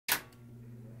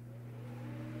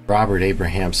Robert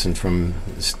Abrahamsen from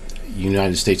the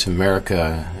United States of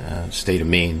America, state of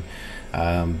Maine.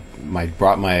 I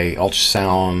brought my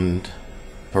ultrasound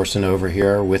person over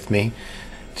here with me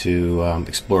to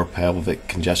explore pelvic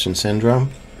congestion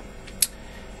syndrome.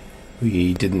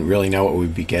 We didn't really know what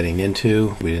we'd be getting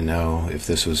into. We didn't know if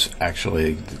this was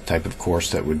actually the type of course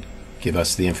that would give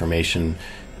us the information,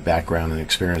 background, and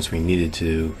experience we needed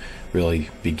to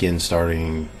really begin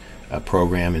starting a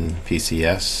program in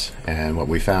PCS. And what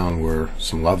we found were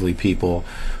some lovely people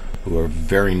who were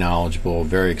very knowledgeable,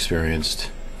 very experienced,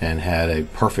 and had a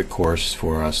perfect course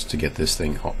for us to get this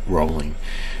thing rolling.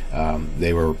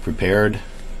 They were prepared.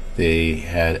 They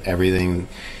had everything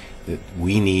that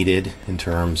we needed in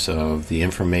terms of the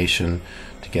information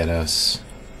to get us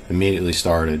immediately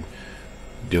started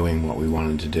doing what we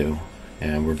wanted to do.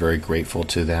 And we're very grateful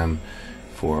to them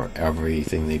for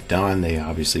everything they've done. They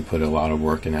obviously put a lot of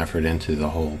work and effort into the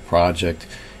whole project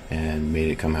and made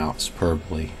it come out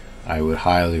superbly. I would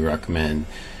highly recommend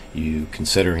you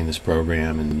considering this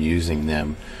program and using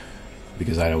them,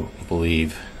 because I don't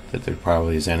believe that there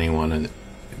probably is anyone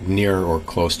near or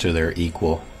close to their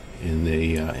equal in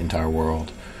the entire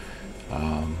world.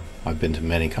 I've been to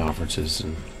many conferences,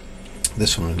 and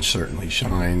this one certainly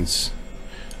shines,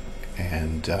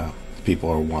 and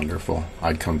people are wonderful.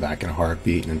 I'd come back in a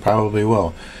heartbeat, and probably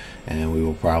will, and we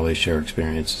will probably share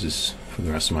experiences for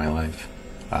the rest of my life.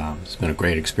 It's been a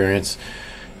great experience,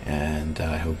 and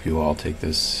I hope you all take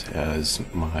this as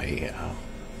my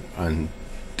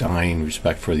undying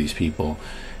respect for these people,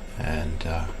 and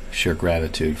sheer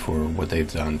gratitude for what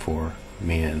they've done for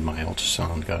me and my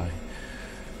ultrasound guy.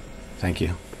 Thank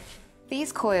you.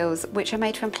 These coils, which are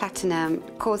made from platinum,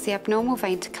 cause the abnormal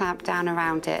vein to clamp down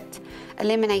around it,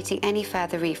 eliminating any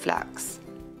further reflux.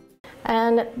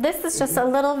 And this is just a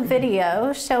little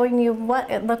video showing you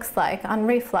what it looks like on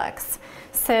reflux.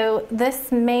 So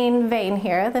this main vein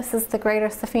here, this is the greater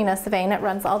saphenous vein. It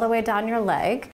runs all the way down your leg.